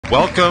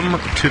welcome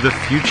to the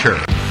future.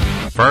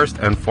 First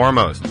and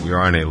foremost, we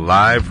are on a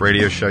live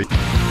radio show.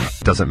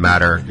 Doesn't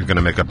matter, you're going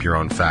to make up your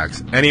own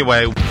facts.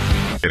 Anyway,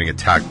 getting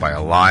attacked by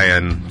a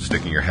lion,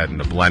 sticking your head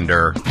in a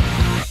blender.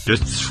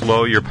 Just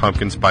slow your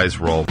pumpkin spice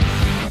roll.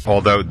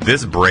 Although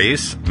this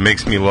brace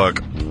makes me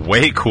look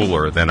way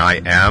cooler than I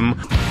am,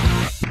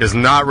 is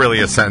not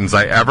really a sentence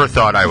I ever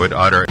thought I would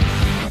utter.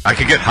 I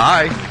could get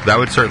high. That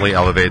would certainly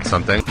elevate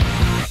something.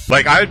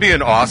 Like, I would be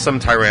an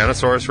awesome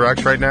Tyrannosaurus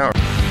Rex right now.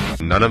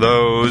 None of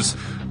those.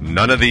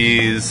 None of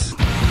these.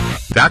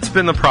 That's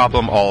been the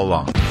problem all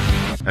along.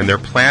 And their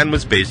plan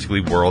was basically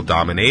world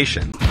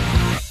domination.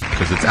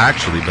 Because it's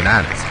actually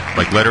bananas.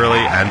 Like, literally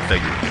and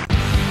figuratively.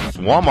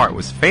 Walmart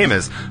was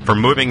famous for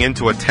moving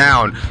into a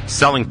town,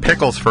 selling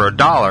pickles for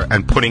 $1,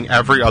 and putting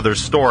every other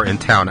store in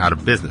town out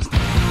of business.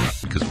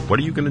 Because what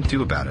are you going to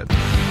do about it?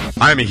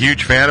 I'm a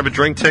huge fan of a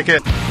drink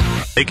ticket.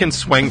 They can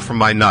swing from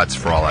my nuts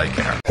for all I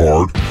care.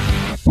 Hard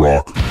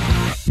Rock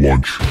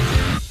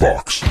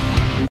Lunchbox.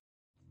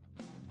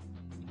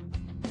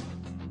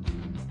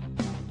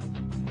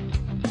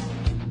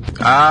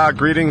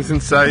 Greetings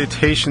and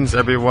salutations,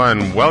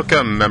 everyone.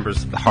 Welcome,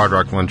 members of the Hard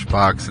Rock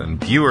Lunchbox and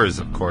viewers,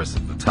 of course,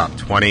 of the Top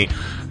 20.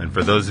 And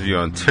for those of you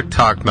on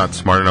TikTok not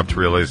smart enough to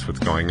realize what's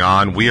going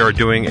on, we are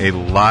doing a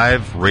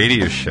live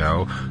radio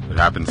show that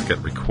happens to get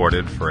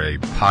recorded for a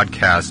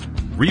podcast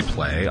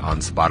replay on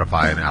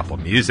Spotify and Apple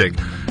Music.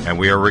 And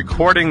we are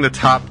recording the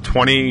top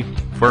 20,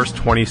 first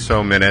 20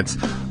 so minutes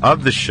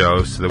of the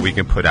show so that we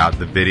can put out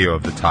the video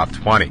of the top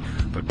 20.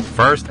 But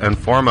first and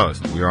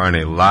foremost, we are on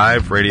a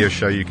live radio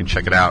show. You can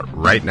check it out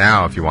right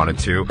now if you wanted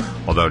to,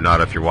 although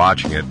not if you're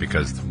watching it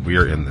because we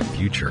are in the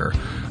future.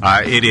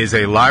 It is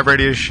a live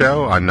radio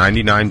show on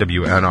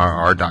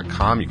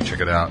 99WNRR.com. You can check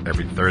it out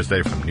every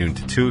Thursday from noon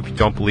to 2 if you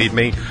don't believe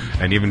me.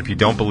 And even if you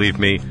don't believe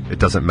me, it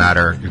doesn't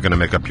matter. You're going to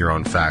make up your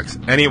own facts.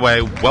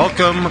 Anyway,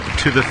 welcome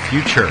to the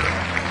future.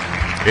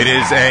 It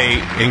is a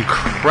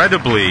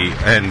incredibly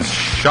and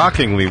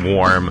shockingly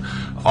warm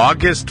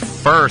August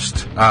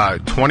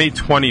 1st,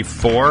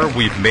 2024.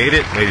 We've made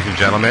it, ladies and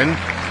gentlemen.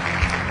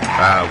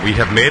 We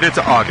have made it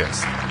to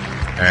August.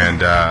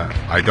 And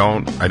I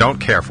don't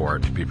care for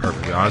it, to be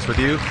perfectly honest with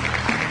you.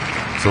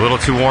 It's a little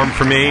too warm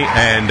for me.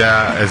 And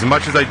as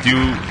much as I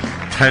do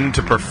tend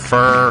to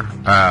prefer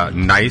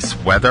nice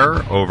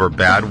weather over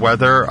bad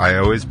weather, I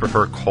always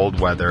prefer cold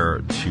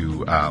weather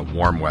to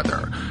warm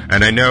weather.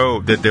 And I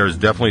know that there's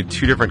definitely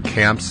two different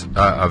camps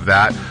of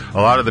that.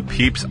 A lot of the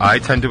peeps I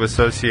tend to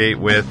associate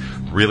with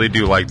really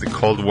do like the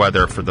cold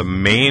weather for the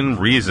main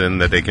reason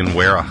that they can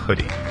wear a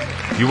hoodie.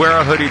 You wear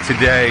a hoodie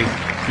today,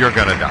 you're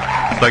gonna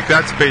die. Like,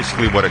 that's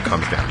basically what it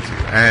comes down to.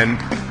 And,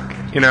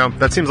 you know,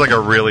 that seems like a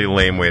really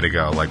lame way to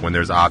go. Like, when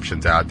there's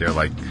options out there,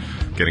 like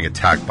getting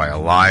attacked by a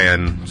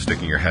lion,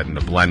 sticking your head in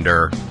a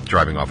blender,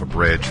 driving off a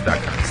bridge,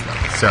 that kind of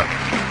stuff. So,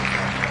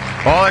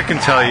 all I can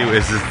tell you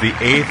is it's the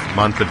 8th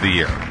month of the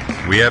year.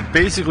 We have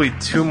basically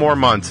 2 more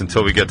months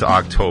until we get to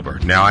October.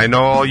 Now, I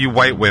know all you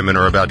white women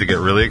are about to get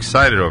really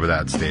excited over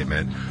that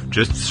statement.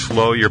 Just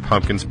slow your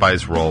pumpkin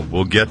spice roll.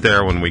 We'll get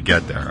there when we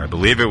get there. I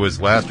believe it was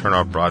Last Turn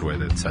Off Broadway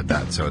that said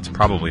that, so it's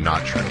probably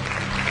not true.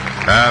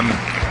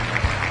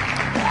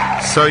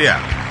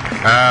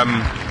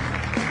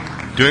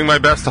 Doing my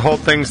best to hold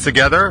things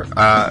together.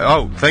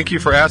 Thank you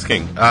for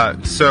asking.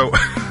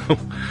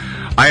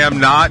 I am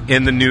not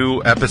in the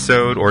new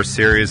episode or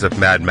series of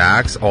Mad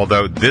Max,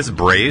 although this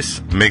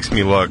brace makes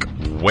me look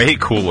way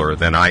cooler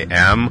than I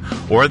am,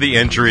 or the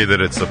injury that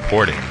it's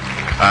supporting.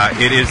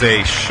 It is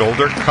a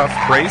shoulder cuff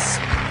brace,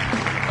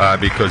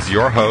 because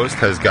your host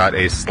has got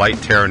a slight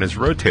tear in his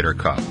rotator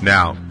cuff.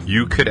 Now,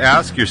 you could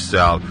ask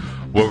yourself,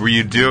 what were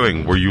you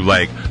doing? Were you,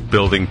 like,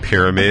 building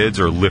pyramids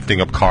or lifting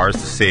up cars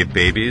to save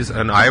babies?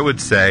 And I would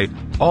say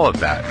all of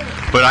that.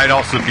 But I'd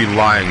also be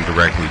lying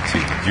directly to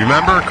you. Do you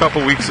remember a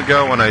couple weeks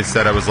ago when I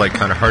said I was, like,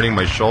 kind of hurting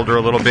my shoulder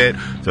a little bit?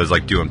 So I was,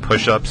 like, doing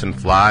push-ups and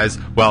flies.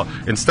 Well,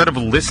 instead of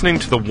listening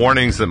to the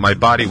warnings that my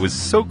body was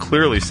so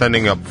clearly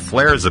sending up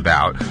flares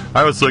about,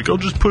 I was like, I'll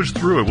just push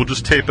through it. We'll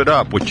just tape it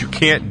up, which you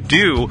can't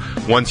do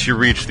once you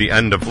reach the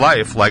end of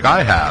life like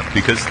I have,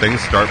 because things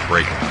start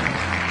breaking.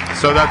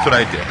 So that's what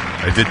I did.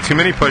 I did too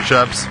many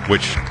push-ups,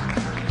 which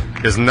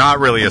is not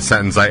really a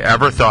sentence I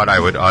ever thought I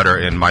would utter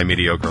in my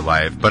mediocre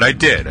life, but I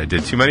did. I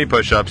did too many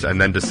push-ups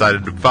and then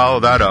decided to follow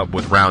that up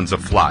with rounds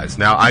of flies.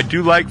 Now, I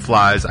do like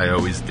flies. I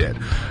always did.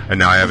 And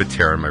now I have a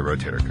tear in my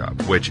rotator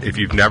cuff, which, if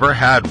you've never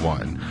had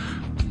one,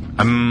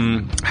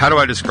 how do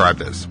I describe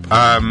this?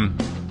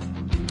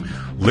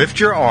 Lift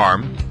your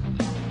arm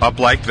up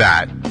like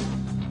that.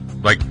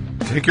 Like,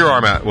 take your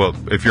arm out. Well,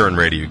 if you're in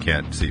radio, you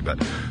can't see, but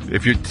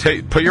if you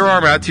put your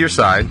arm out to your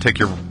side, take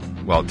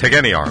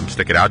any arm,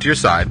 stick it out to your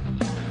side.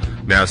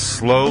 Now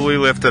slowly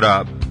lift it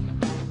up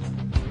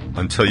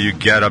until you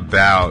get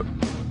about,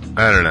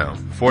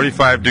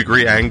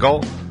 45-degree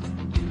angle.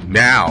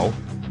 Now,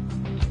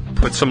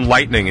 put some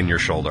lightning in your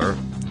shoulder,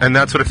 and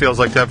that's what it feels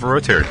like to have a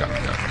rotator cuff.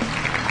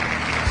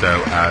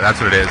 So that's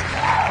what it is.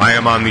 I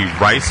am on the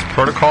RICE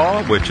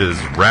protocol, which is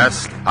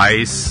rest,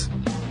 ice,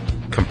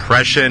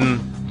 compression,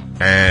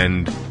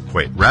 and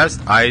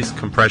rest, ice,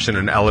 compression,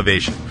 and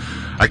elevation.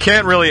 I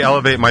can't really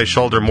elevate my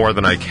shoulder more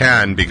than I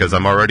can because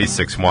I'm already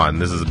 6'1".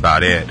 This is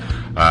about it.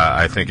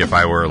 I think if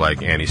I were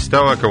like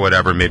anti-stoic or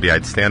whatever, maybe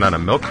I'd stand on a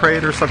milk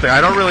crate or something.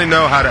 I don't really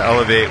know how to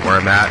elevate where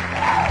I'm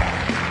at.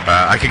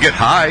 I could get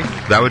high.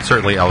 That would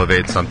certainly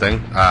elevate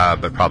something,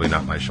 but probably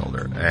not my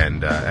shoulder.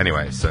 And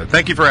anyway, so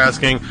thank you for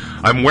asking.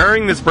 I'm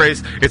wearing this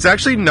brace. It's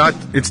actually not,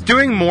 it's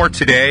doing more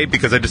today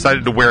because I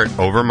decided to wear it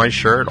over my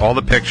shirt. All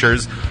the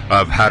pictures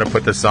of how to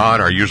put this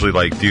on are usually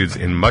like dudes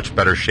in much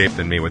better shape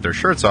than me with their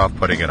shirts off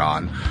putting it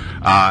on.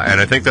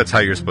 And I think that's how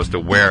you're supposed to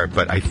wear it.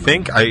 But I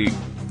think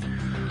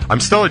I'm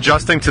still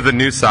adjusting to the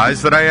new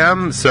size that I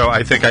am, so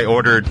I think I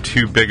ordered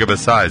too big of a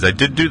size. I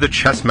did do the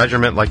chest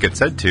measurement like it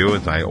said to,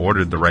 and I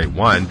ordered the right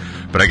one,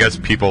 but I guess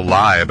people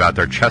lie about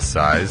their chest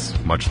size,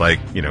 much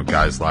like,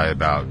 guys lie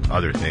about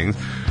other things.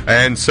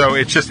 And so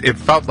it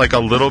felt like a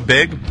little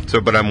big,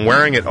 but I'm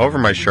wearing it over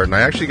my shirt, and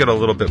I actually get a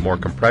little bit more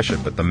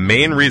compression. But the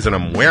main reason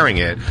I'm wearing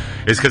it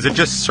is because it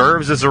just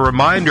serves as a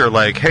reminder,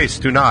 like, hey,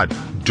 Stunad,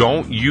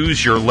 don't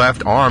use your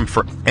left arm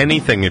for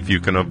anything if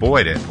you can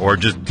avoid it, or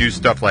just do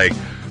stuff like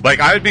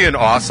I would be an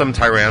awesome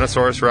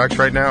Tyrannosaurus Rex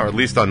right now, or at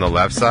least on the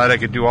left side I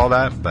could do all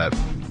that, but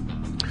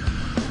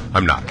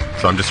I'm not.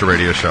 So I'm just a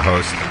radio show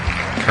host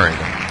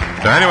currently.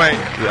 So anyway,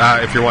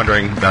 if you're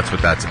wondering, that's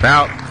what that's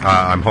about.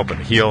 I'm hoping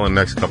to heal in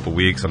the next couple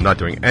weeks. I'm not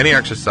doing any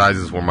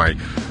exercises where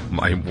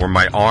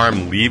my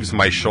arm leaves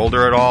my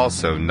shoulder at all,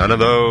 so none of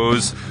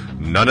those,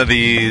 none of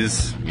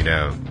these,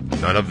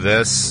 none of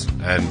this,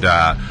 and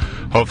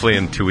hopefully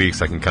in 2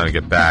 weeks I can kind of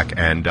get back.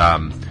 And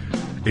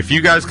if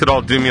you guys could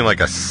all do me like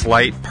a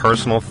slight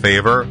personal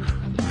favor,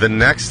 the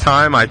next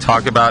time I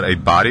talk about a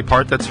body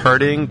part that's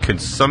hurting, can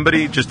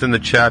somebody just in the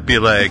chat be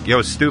like,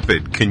 yo,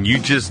 stupid, can you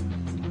just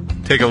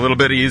take a little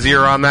bit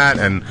easier on that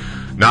and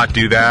not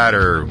do that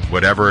or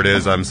whatever it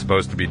is I'm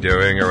supposed to be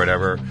doing or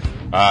whatever?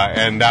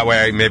 And that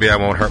way maybe I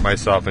won't hurt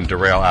myself and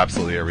derail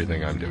absolutely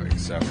everything I'm doing.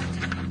 So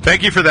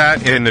thank you for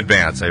that in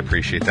advance. I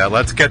appreciate that.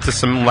 Let's get to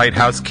some light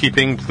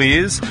housekeeping,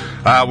 please.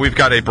 We've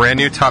got a brand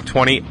new Top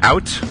 20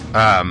 out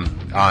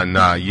on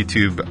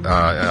YouTube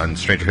on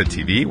Strangerhood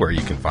TV, where you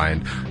can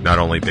find not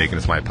only Bacon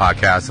Is My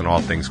Podcast and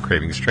all things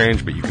Craving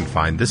Strange, but you can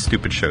find this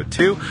stupid show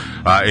too.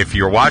 If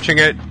you're watching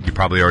it, you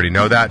probably already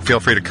know that. Feel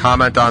free to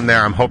comment on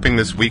there. I'm hoping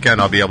this weekend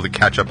I'll be able to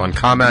catch up on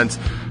comments,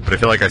 but I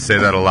feel like I say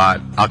that a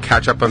lot. I'll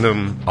catch up on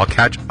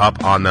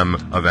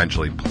them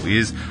eventually.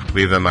 Please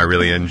leave them. I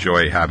really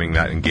enjoy having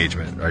that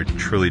engagement. I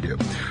truly do.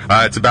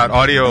 It's about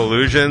audio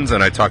illusions,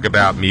 and I talk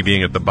about me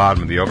being at the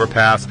bottom of the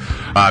overpass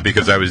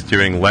because I was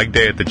doing leg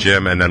day at the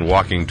gym and then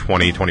walking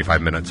 20-25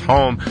 minutes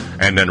home,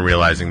 and then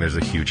realizing there's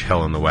a huge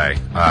hill in the way,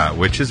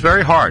 which is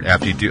very hard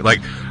after you do, like,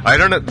 I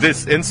don't know,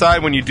 this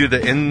inside when you do the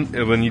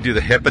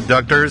hip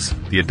adductors,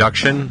 the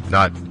adduction,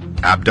 not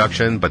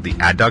abduction, but the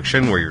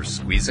adduction, where you're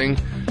squeezing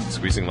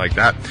like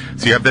that.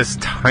 So you have this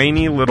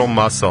tiny little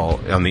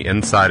muscle on the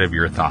inside of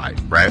your thigh,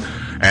 right?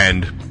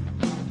 And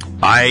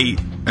I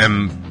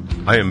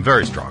am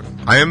very strong.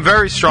 I am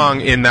very strong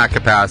in that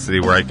capacity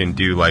where I can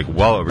do like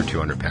well over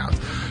 200 pounds.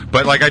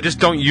 But like I just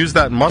don't use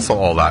that muscle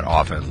all that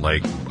often.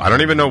 Like I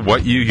don't even know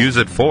what you use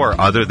it for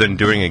other than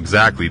doing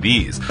exactly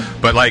these.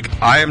 But like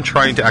I am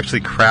trying to actually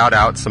crowd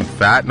out some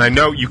fat, and I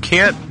know you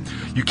can't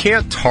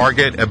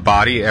target a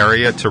body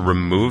area to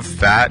remove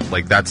fat.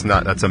 Like that's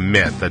a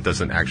myth. That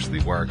doesn't actually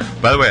work.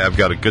 By the way, I've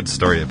got a good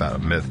story about a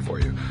myth for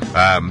you.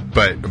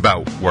 But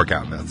about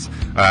workout myths.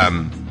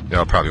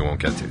 I probably won't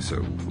get to, so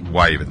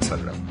why even set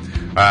it up?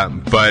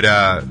 But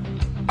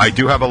I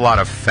do have a lot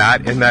of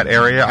fat in that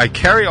area. I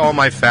carry all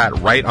my fat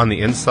right on the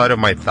inside of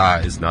my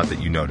thighs, not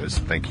that you notice.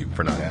 Thank you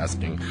for not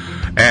asking.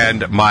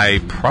 And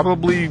my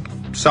probably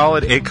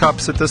solid 8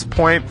 cups at this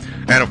point,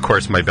 and of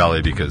course my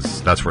belly,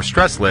 because that's where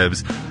stress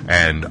lives.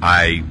 And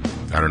I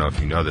don't know if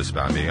you know this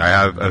about me, I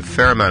have a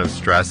fair amount of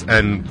stress,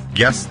 and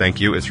yes, thank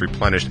you, it's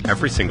replenished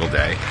every single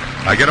day.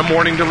 I get a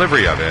morning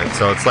delivery of it,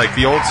 so it's like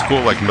the old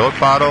school like milk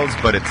bottles,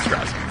 but it's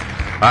stress.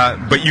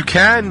 But you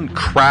can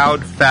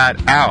crowd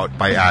fat out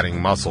by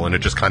adding muscle, and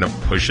it just kind of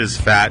pushes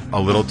fat a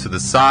little to the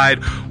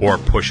side or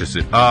pushes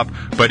it up.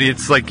 But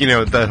it's like,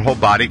 that whole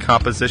body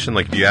composition,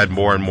 like if you add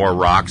more and more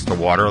rocks to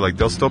water, like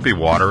there'll still be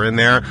water in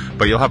there,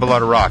 but you'll have a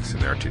lot of rocks in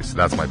there too. So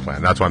that's my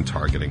plan. That's why I'm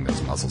targeting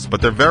those muscles.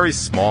 But they're very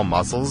small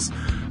muscles,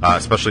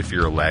 especially for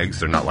your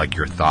legs. They're not like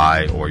your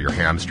thigh or your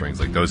hamstrings.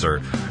 Like those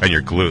are, and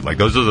your glute. Like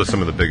those are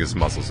some of the biggest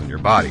muscles in your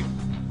body.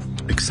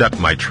 Except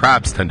my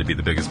traps tend to be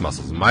the biggest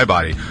muscles in my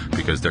body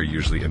because they're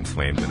usually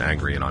inflamed and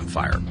angry and on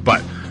fire.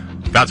 But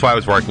that's why I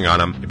was working on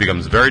them. It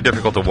becomes very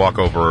difficult to walk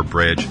over a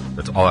bridge.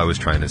 That's all I was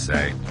trying to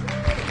say.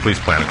 Please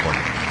plan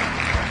accordingly.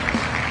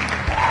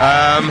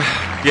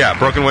 Yeah,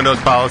 Broken Windows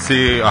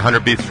Policy,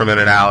 100 Beats per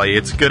Minute Alley.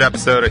 It's a good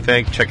episode, I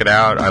think. Check it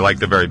out. I like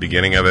the very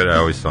beginning of it. I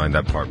always find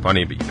that part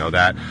funny, but you know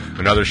that.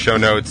 Another show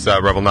notes,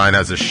 Revel 9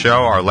 has a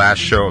show, our last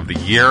show of the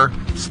year,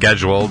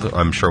 scheduled.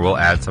 I'm sure we'll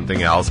add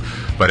something else,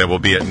 but it will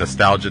be at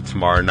Nostalgia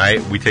tomorrow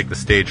night. We take the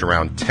stage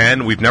around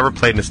 10. We've never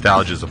played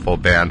Nostalgia as a full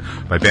band.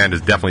 My band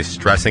is definitely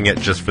stressing it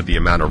just for the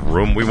amount of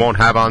room we won't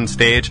have on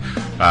stage,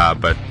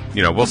 but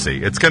you know, we'll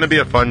see. It's going to be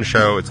a fun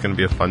show. It's going to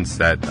be a fun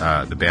set.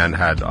 The band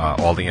had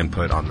all the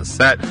input on the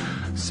set.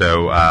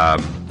 So,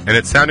 and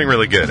it's sounding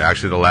really good.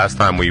 Actually, the last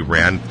time we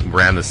ran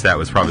the set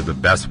was probably the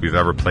best we've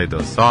ever played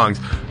those songs.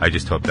 I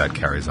just hope that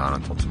carries on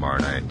until tomorrow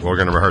night. We're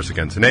going to rehearse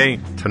again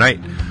tonight,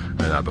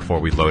 before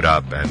we load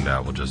up, and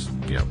we'll just,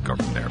 go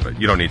from there.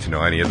 But you don't need to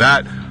know any of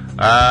that.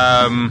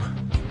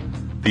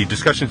 The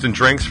discussions and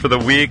drinks for the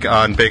week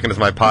on Bacon Is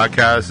My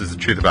Podcast is the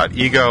truth about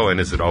ego, and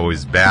is it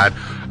always bad?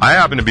 I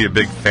happen to be a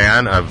big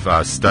fan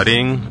of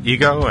studying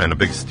ego and a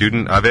big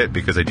student of it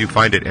because I do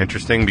find it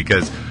interesting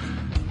because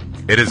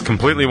it is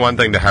completely one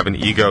thing to have an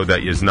ego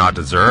that is not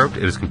deserved.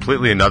 It is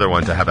completely another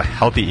one to have a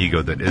healthy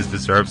ego that is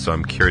deserved, so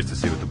I'm curious to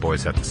see what the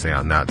boys have to say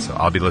on that. So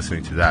I'll be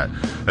listening to that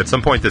at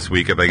some point this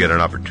week if I get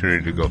an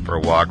opportunity to go for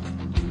a walk.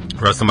 The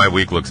rest of my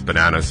week looks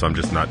bananas, so I'm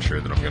just not sure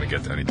that I'm going to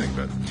get to anything,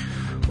 but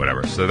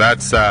whatever. So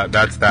that's that.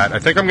 I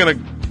think I'm going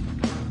to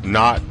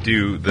not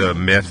do the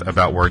myth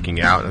about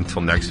working out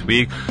until next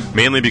week,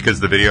 mainly because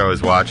the video I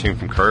was watching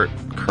from Kirk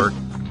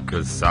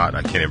Gazat,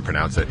 I can't even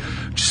pronounce it.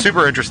 Just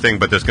super interesting,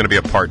 but there's going to be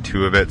a part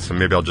 2 of it, so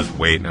maybe I'll just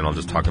wait and I'll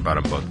just talk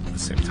about them both at the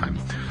same time.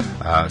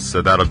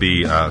 So that'll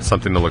be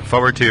something to look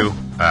forward to,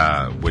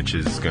 which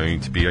is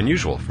going to be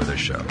unusual for this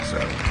show. So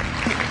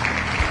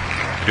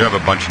I do have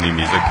a bunch of new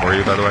music for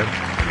you, by the way.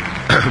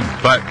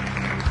 But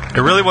I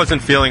really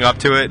wasn't feeling up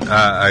to it.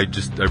 I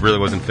really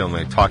wasn't feeling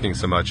like talking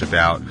so much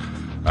about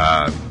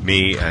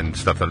me and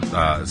stuff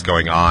that is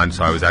going on,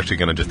 so I was actually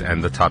going to just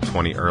end the top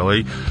 20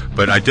 early.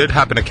 But I did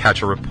happen to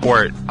catch a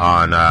report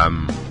on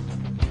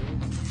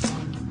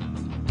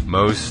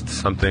Most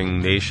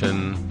Something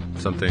Nation,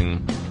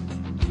 something,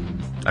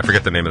 I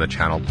forget the name of the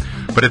channel,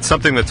 but it's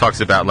something that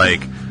talks about,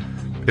 like,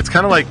 it's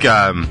kind of like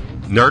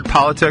nerd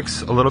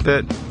politics a little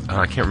bit.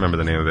 I can't remember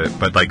the name of it,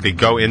 but like they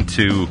go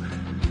into,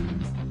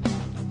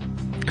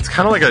 it's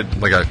kind of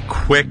like a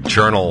quick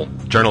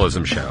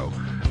journalism show.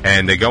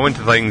 And they go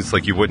into things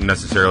like you wouldn't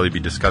necessarily be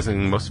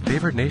discussing. Most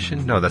favored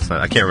nation? No, that's not.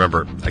 I can't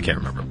remember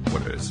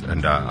what it is.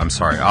 And I'm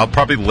sorry. I'll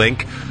probably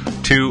link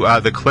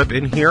to the clip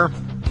in here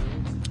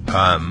when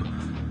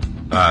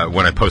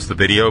I post the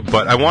video.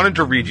 But I wanted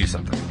to read you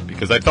something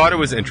because I thought it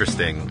was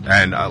interesting.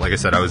 And like I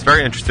said, I was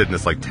very interested in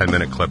this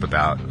 10-minute clip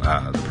about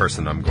the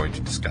person I'm going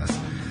to discuss.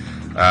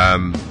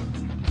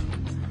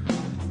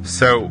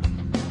 So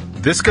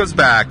this goes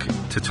back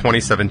to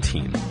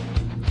 2017.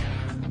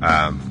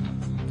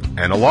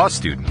 And a law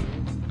student,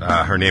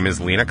 her name is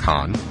Lena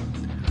Khan,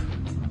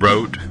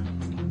 wrote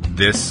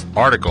this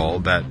article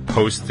that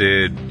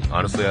posted,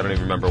 honestly, I don't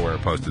even remember where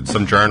it posted,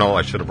 some journal.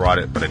 I should have brought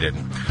it, but I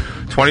didn't.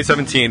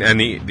 2017, and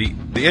the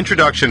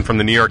introduction from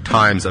the New York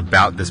Times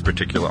about this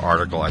particular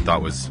article I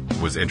thought was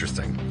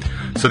interesting.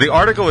 So the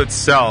article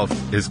itself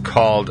is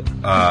called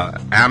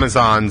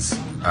Amazon's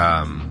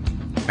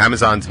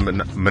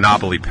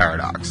Monopoly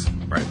Paradox.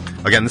 Right.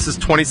 Again, this is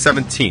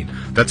 2017.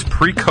 That's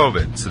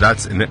pre-COVID, so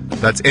that's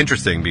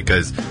interesting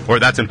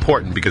that's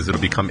important because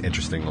it'll become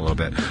interesting a little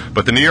bit.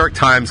 But the New York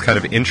Times kind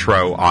of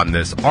intro on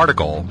this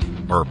article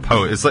or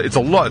post, it's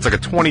like a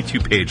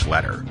 22-page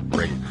letter,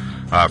 right,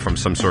 from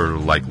some sort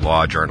of like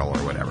law journal or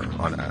whatever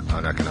on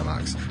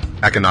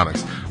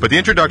economics. But the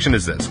introduction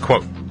is this,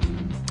 quote,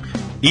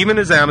 "Even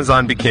as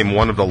Amazon became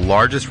one of the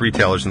largest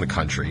retailers in the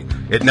country,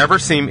 it never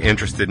seemed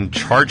interested in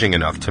charging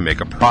enough to make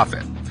a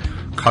profit.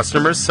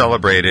 Customers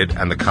celebrated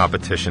and the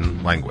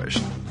competition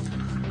languished."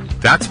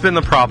 That's been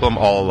the problem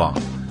all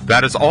along.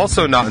 That is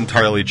also not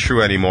entirely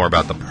true anymore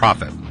about the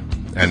profit.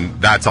 And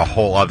that's a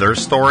whole other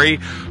story.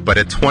 But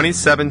at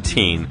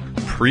 2017,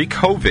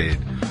 pre-COVID,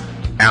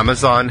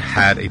 Amazon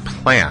had a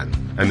plan.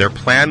 And their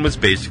plan was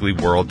basically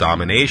world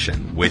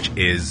domination, which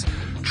is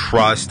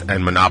trust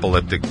and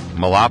monopolistic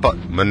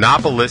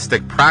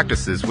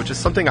practices, which is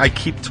something I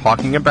keep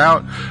talking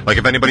about. Like,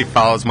 if anybody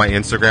follows my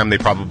Instagram, they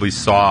probably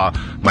saw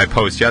my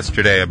post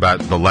yesterday about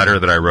the letter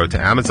that I wrote to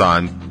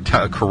Amazon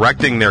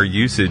correcting their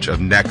usage of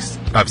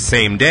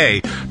same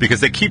day,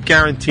 because they keep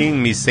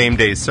guaranteeing me same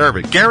day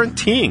service.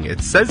 Guaranteeing,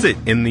 it says it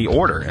in the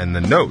order and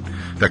the note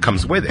that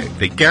comes with it.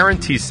 They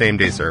guarantee same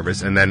day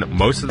service, and then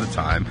most of the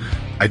time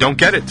I don't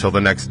get it till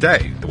the next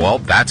day. Well,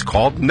 that's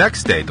called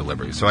next day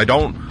delivery.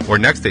 Or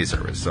next day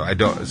service. So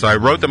I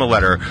wrote them a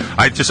letter.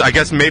 I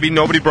guess maybe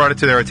nobody brought it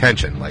to their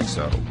attention.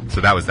 So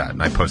that was that.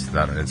 And I posted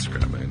that on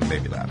Instagram and it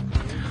made me laugh.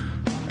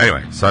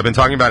 Anyway, so I've been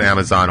talking about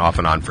Amazon off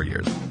and on for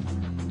years.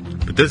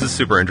 But this is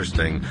super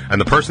interesting. And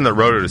the person that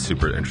wrote it is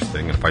super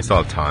interesting. And if I still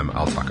have time,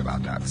 I'll talk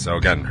about that. So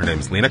again, her name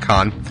is Lena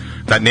Khan.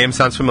 If that name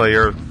sounds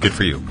familiar, good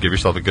for you. Give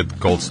yourself a good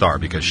gold star,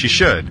 because she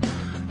should.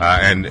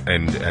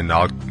 And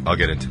I'll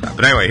get into that.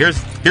 But anyway,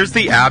 here's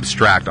the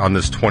abstract on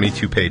this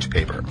 22-page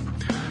paper.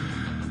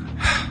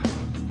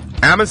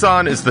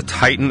 Amazon is the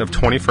titan of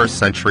 21st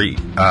century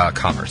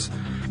commerce.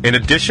 In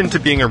addition to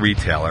being a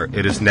retailer,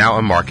 it is now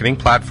a marketing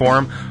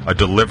platform, a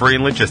delivery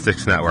and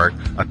logistics network,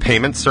 a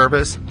payment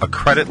service, a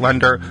credit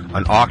lender,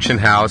 an auction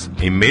house,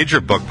 a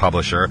major book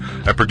publisher,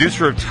 a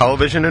producer of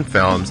television and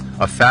films,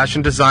 a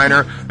fashion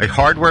designer, a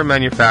hardware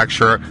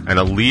manufacturer, and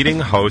a leading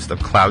host of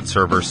cloud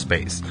server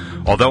space.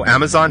 Although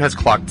Amazon has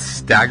clocked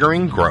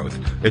staggering growth,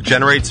 it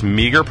generates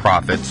meager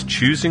profits,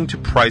 choosing to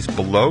price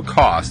below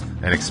cost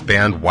and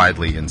expand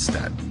widely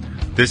instead.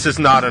 This is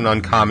not an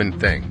uncommon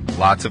thing.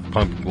 Lots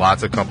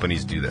of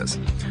companies do this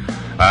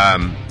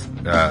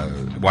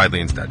widely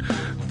instead.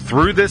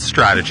 Through this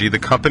strategy, the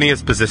company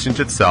has positioned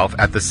itself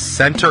at the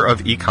center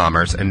of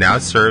e-commerce and now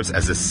serves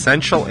as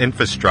essential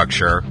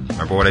infrastructure.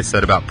 Remember what I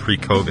said about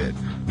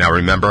pre-COVID. Now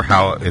remember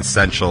how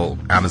essential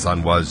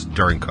Amazon was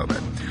during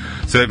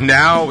COVID. So it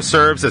now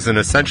serves as an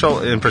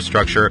essential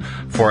infrastructure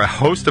for a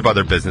host of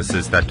other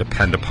businesses that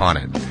depend upon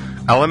it.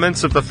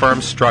 Elements of the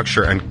firm's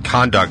structure and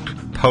conduct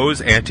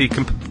pose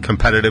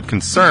anti-competitive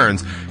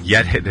concerns,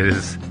 yet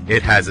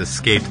it has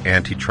escaped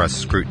antitrust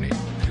scrutiny.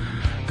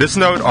 This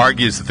note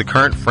argues that the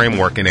current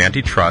framework in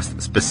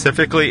antitrust,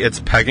 specifically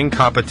its pegging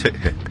competition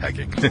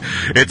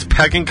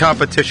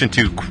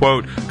to,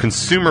 quote,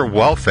 consumer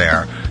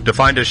welfare,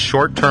 defined as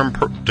short-term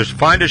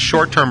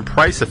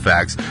price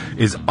effects,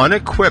 is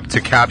unequipped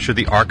to capture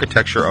the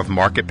architecture of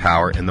market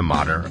power in the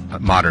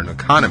modern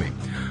economy.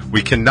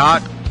 We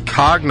cannot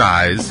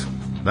cognize...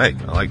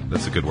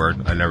 that's a good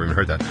word. I never even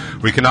heard that.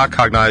 We cannot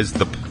cognize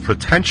the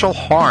potential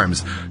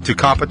harms to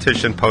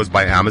competition posed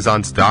by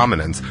Amazon's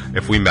dominance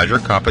if we measure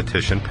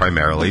competition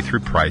primarily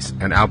through price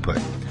and output.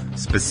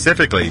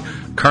 Specifically,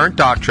 current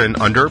doctrine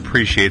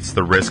underappreciates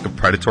the risk of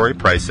predatory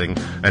pricing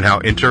and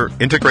how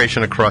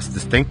integration across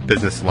distinct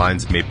business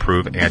lines may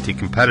prove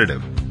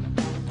anti-competitive.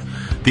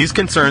 These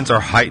concerns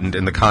are heightened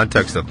in the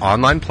context of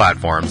online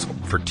platforms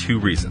for two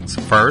reasons.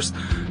 First,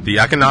 the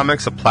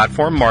economics of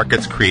platform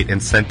markets create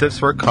incentives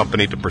for a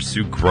company to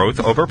pursue growth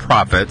over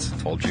profits.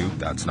 Told you,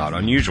 that's not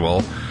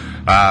unusual.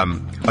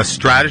 A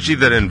strategy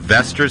that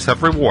investors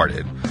have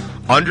rewarded.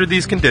 Under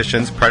these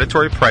conditions,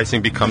 predatory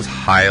pricing becomes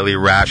highly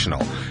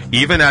rational,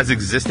 even as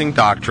existing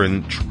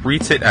doctrine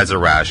treats it as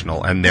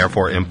irrational and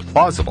therefore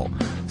implausible.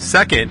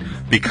 Second,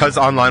 because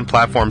online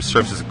platforms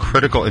serve as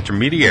critical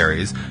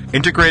intermediaries,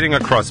 integrating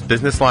across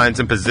business lines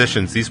and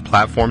positions these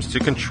platforms to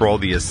control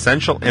the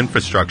essential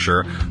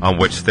infrastructure on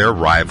which their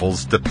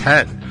rivals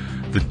depend.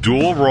 The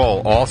dual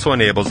role also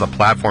enables a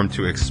platform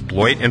to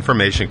exploit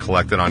information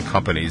collected on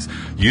companies,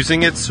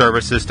 using its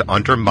services to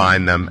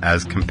undermine them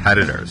as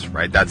competitors,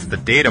 right? That's the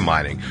data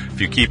mining.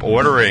 If you keep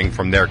ordering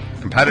from their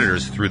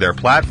competitors through their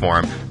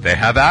platform, they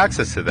have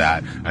access to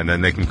that, and then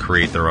they can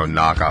create their own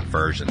knockoff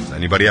versions.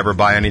 Anybody ever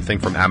buy anything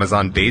from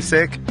Amazon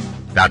Basic?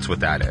 That's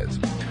what that is.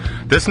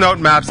 This note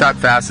maps out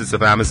facets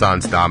of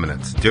Amazon's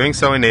dominance. Doing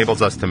so enables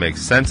us to make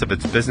sense of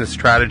its business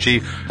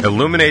strategy,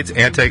 illuminates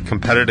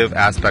anti-competitive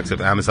aspects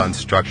of Amazon's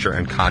structure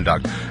and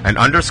conduct, and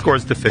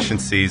underscores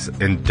deficiencies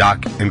in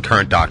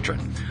current doctrine.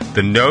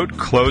 The note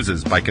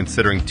closes by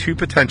considering two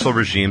potential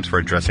regimes for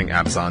addressing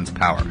Amazon's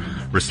power: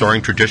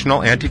 restoring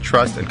traditional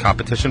antitrust and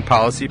competition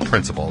policy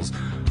principles,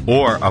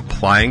 or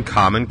applying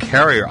common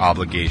carrier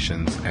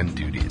obligations and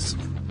duties.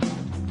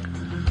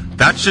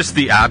 That's just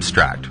the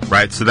abstract,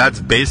 right? So that's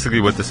basically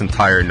what this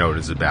entire note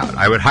is about.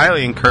 I would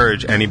highly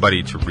encourage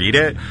anybody to read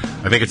it.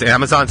 I think it's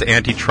Amazon's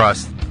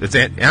Antitrust. It's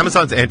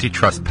Amazon's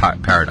Antitrust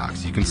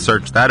Paradox. You can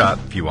search that up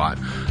if you want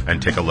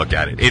and take a look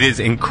at it. It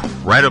is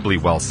incredibly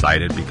well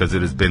cited because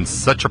it has been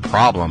such a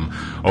problem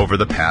over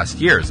the past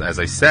years. As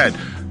I said,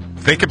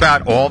 think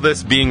about all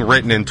this being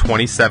written in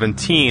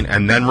 2017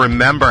 and then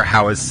remember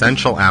how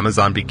essential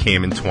Amazon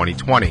became in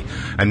 2020.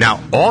 And now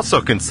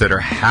also consider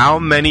how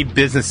many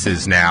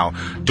businesses now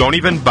don't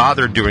even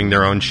bother doing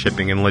their own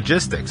shipping and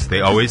logistics.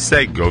 They always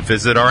say, go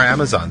visit our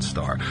Amazon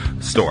store.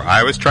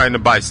 I was trying to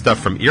buy stuff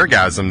from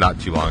Eargasm not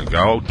too long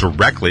ago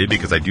directly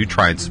because I do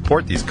try and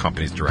support these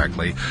companies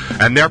directly.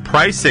 And their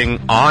pricing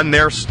on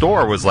their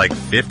store was like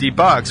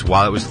 $50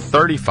 while it was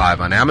 $35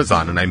 on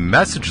Amazon. And I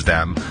messaged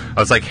them. I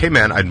was like, hey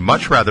man, I'd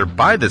much rather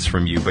buy this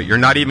from you, but you're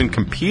not even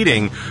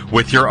competing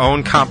with your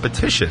own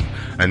competition.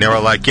 And they were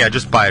like, yeah,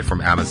 just buy it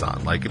from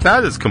Amazon. Like,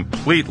 that is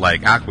complete,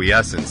 like,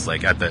 acquiescence,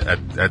 like, at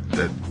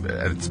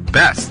its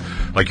best.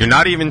 Like, you're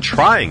not even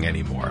trying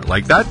anymore.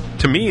 Like, that,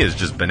 to me, is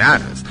just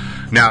bananas.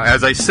 Now,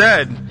 as I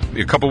said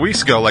a couple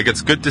weeks ago, like,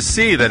 it's good to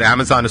see that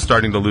Amazon is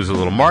starting to lose a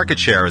little market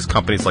share as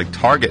companies like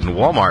Target and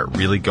Walmart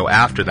really go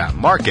after that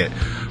market.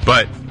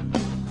 But,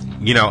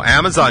 you know,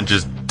 Amazon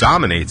just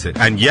dominates it.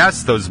 And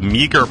yes, those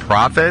meager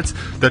profits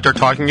that they're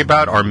talking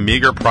about are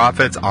meager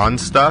profits on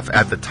stuff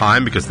at the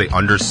time because they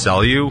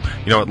undersell you.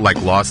 You know, like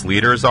loss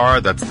leaders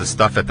are. That's the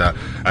stuff at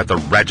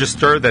the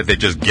register that they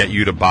just get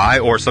you to buy.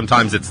 Or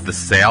sometimes it's the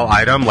sale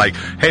item, like,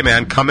 hey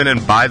man, come in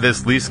and buy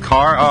this leased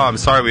car. Oh, I'm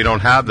sorry, we don't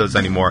have those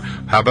anymore.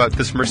 How about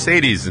this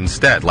Mercedes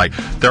instead? Like,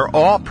 they're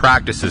all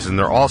practices and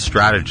they're all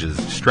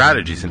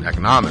strategies in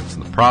economics.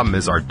 And the problem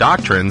is our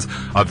doctrines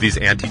of these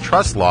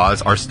antitrust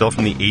laws are still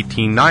from the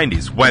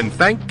 1890s, when,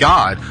 thank thank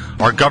God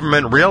our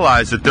government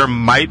realized that there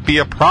might be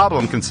a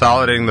problem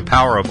consolidating the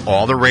power of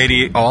all the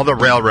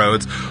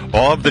railroads,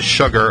 all of the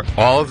sugar,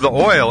 all of the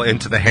oil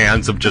into the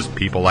hands of just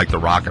people like the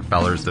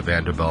Rockefellers, the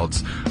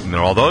Vanderbilts, and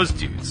all those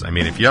dudes. I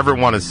mean, if you ever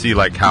want to see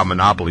like how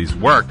monopolies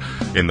work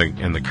in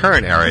the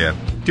current area,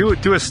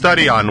 do a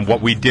study on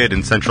what we did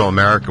in Central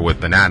America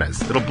with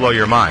bananas. It'll blow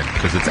your mind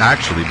because it's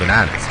actually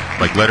bananas,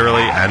 like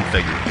literally and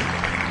figuratively.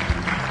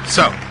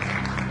 So,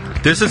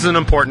 this is an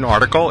important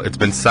article. It's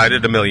been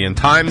cited a million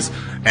times,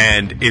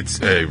 and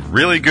it's a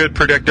really good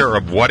predictor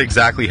of what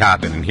exactly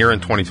happened. And here in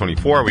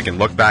 2024, we can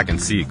look back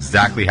and see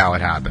exactly how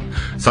it happened.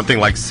 Something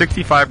like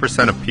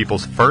 65% of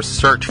people's first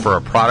search for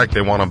a product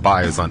they want to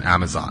buy is on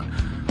Amazon.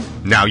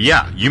 Now,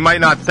 yeah, you might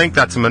not think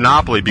that's a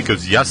monopoly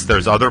because, yes,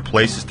 there's other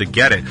places to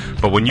get it.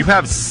 But when you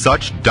have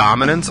such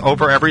dominance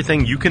over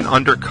everything, you can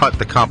undercut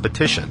the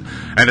competition.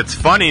 And it's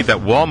funny that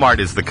Walmart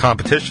is the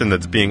competition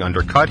that's being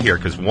undercut here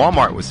because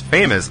Walmart was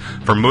famous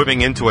for moving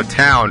into a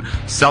town,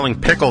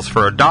 selling pickles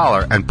for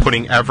 $1 and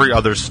putting every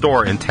other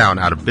store in town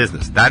out of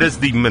business. That is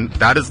the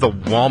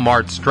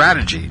Walmart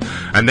strategy.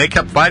 And they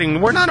kept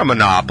fighting. We're not a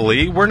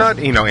monopoly. We're not,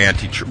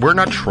 we're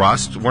not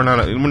trust. We're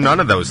not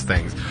none of those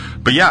things.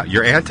 But yeah,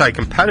 you're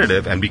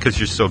anti-competitive, and because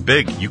you're so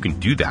big, you can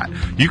do that.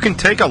 You can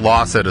take a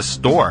loss at a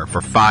store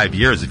for 5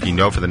 years if you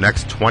know for the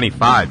next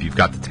 25 you've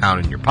got the town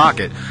in your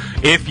pocket,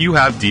 if you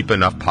have deep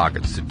enough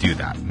pockets to do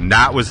that. And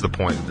that was the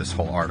point of this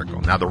whole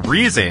article. Now, the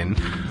reason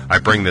I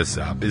bring this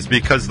up is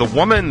because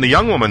the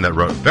young woman that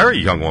wrote, very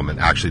young woman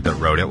actually that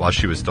wrote it while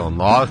she was still in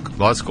law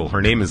school,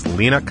 her name is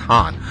Lina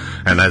Khan.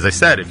 And as I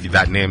said, if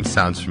that name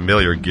sounds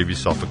familiar, give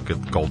yourself a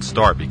good gold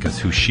star because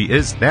who she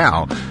is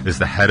now is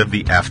the head of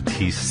the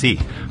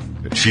FTC.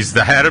 She's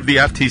the head of the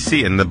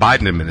FTC in the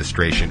Biden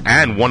administration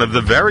and one of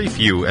the very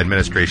few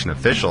administration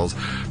officials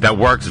that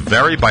works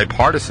very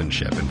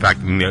bipartisanship. In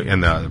fact, in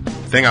the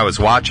thing I was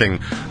watching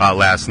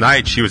last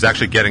night, she was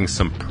actually getting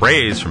some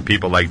praise from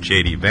people like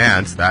J.D.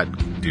 Vance, that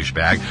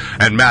douchebag,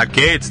 and Matt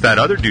Gaetz, that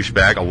other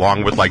douchebag,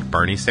 along with like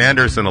Bernie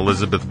Sanders and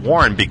Elizabeth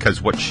Warren,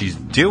 because what she's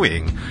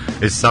doing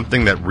is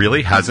something that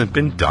really hasn't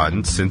been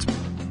done since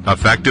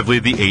effectively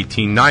the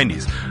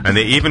 1890s. And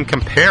they even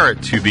compare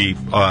it to the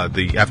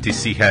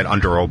FTC head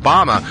under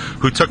Obama,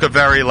 who took a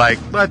very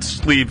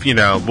let's leave,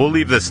 we'll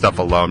leave this stuff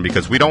alone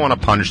because we don't want to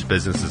punish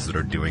businesses that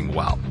are doing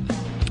well.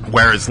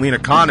 Whereas Lina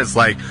Khan is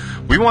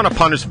we want to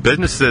punish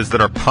businesses that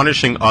are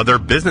punishing other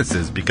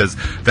businesses because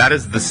that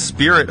is the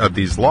spirit of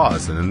these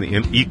laws. And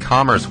in the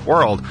e-commerce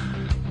world,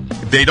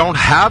 they don't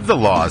have the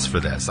laws for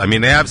this. I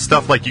mean, they have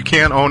stuff like you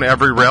can't own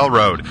every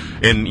railroad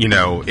in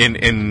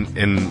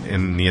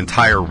the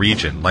entire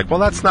region. Well,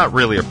 that's not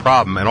really a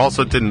problem, and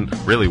also didn't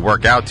really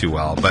work out too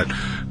well. But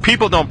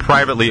people don't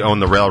privately own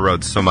the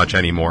railroads so much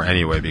anymore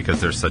anyway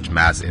because there's such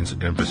mass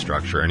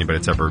infrastructure. Anybody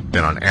that's ever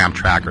been on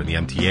Amtrak or the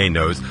MTA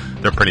knows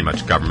they're pretty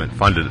much government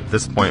funded at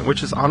this point,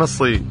 which is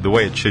honestly the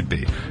way it should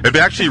be. It'd be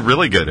actually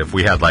really good if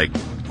we had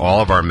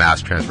all of our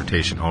mass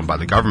transportation owned by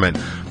the government.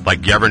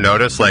 You ever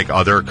notice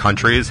other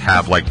countries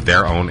have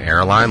their own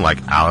airline,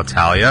 like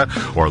Alitalia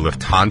or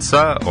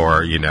Lufthansa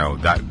or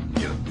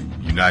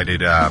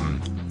United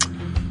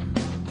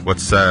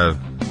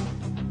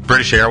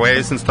British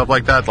Airways and stuff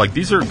like that.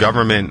 These are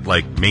government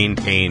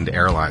maintained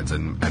airlines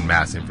and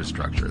mass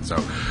infrastructure.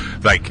 So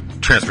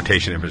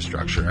transportation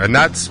infrastructure, and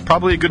that's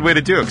probably a good way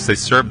to do it because they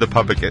serve the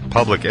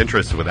public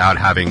interest without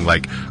having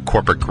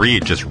corporate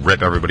greed just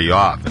rip everybody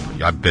off.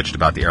 And I've bitched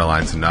about the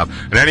airlines enough,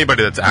 and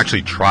anybody that's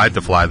actually tried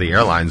to fly the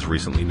airlines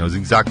recently knows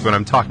exactly what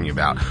I'm talking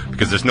about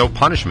because there's no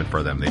punishment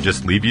for them. They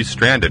just leave you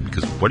stranded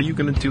because what are you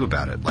going to do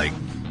about it?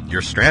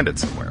 You're stranded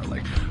somewhere.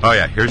 Oh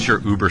yeah, here's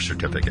your Uber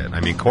certificate.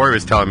 I mean, Corey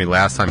was telling me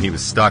last time he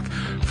was stuck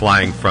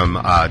flying from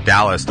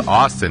Dallas to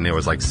Austin. It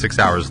was 6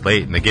 hours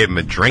late, and they gave him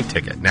a drink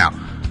ticket. Now,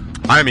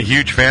 I'm a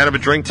huge fan of a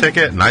drink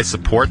ticket, and I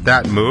support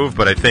that move,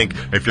 but I think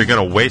if you're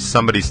going to waste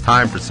somebody's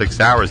time for 6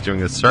 hours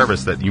doing a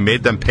service that you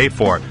made them pay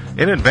for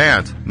in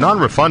advance,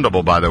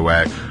 non-refundable, by the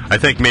way, I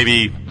think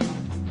maybe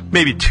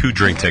 2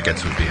 drink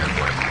tickets would be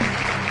important.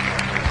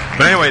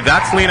 But anyway,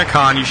 that's Lina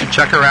Khan. You should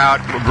check her out.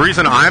 The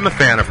reason I'm a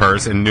fan of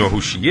hers and know who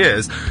she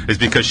is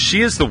because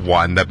she is the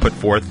one that put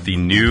forth the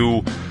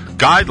new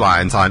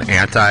guidelines on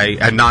anti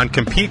and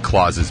non-compete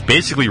clauses,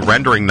 basically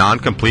rendering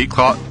non-compete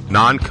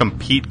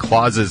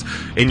clauses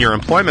in your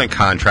employment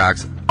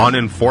contracts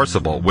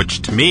unenforceable,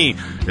 which to me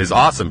is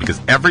awesome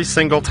because every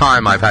single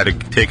time I've had to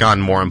take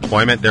on more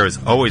employment, there is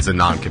always a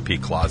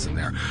non-compete clause in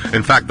there.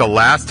 In fact, the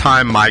last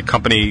time my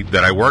company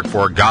that I work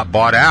for got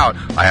bought out,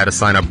 I had to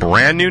sign a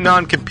brand new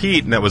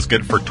non-compete, and that was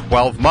good for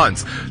 12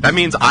 months. That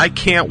means I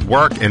can't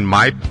work in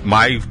my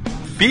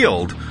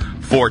field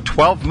for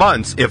 12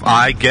 months if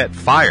I get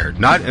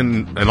fired.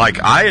 And like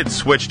I had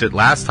switched it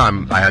last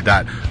time I had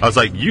that. I was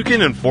like, you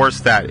can enforce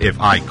that if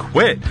I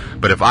quit,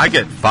 but if I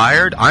get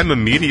fired, I'm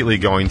immediately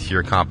going to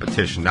your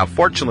competition. Now,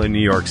 fortunately, in New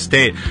York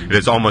State, it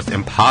is almost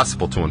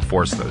impossible to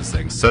enforce those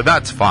things, so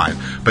that's fine.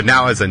 But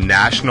now as a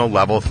national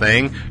level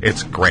thing,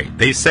 it's great.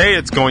 They say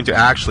it's going to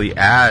actually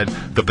add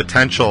the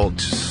potential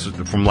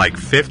from like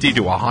 $50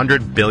 to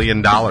 $100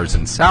 billion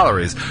in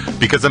salaries,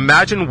 because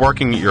imagine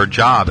working at your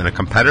job and a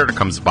competitor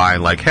comes by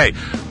and like, hey,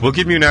 we'll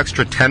give you an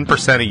extra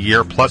 10% a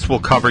year, plus we'll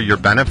cover your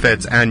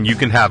benefits and you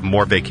can have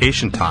more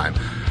vacation time.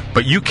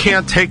 But you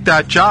can't take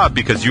that job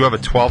because you have a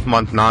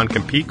 12-month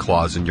non-compete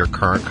clause in your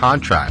current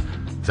contract.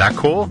 Is that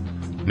cool?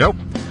 Nope.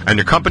 And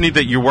your company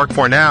that you work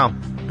for now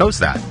knows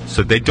that,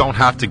 so they don't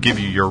have to give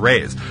you your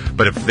raise.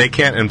 But if they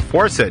can't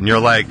enforce it and you're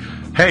like,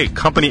 hey,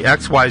 company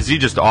XYZ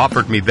just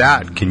offered me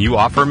that, can you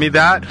offer me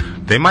that?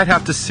 They might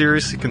have to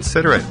seriously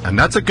consider it. And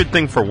that's a good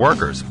thing for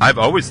workers. I've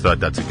always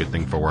thought that's a good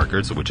thing for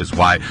workers, which is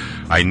why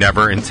I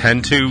never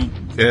intend to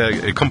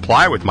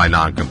comply with my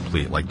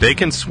non-complete. Like, they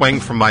can swing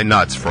from my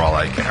nuts for all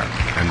I care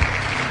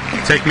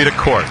and take me to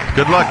court.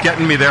 Good luck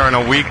getting me there on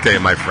a weekday,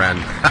 my friend.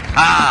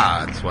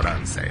 That's what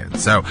I'm saying.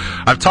 So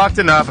I've talked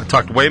enough. I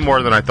talked way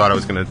more than I thought I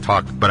was going to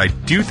talk, but I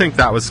do think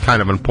that was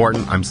kind of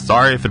important. I'm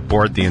sorry if it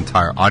bored the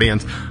entire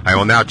audience. I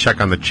will now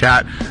check on the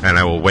chat, and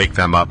I will wake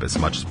them up as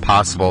much as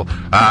possible.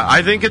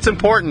 I think it's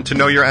important to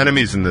know your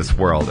enemies in this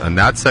world, and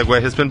that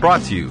segue has been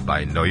brought to you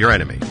by Know Your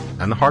Enemy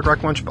and the Hard Rock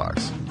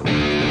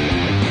Lunchbox.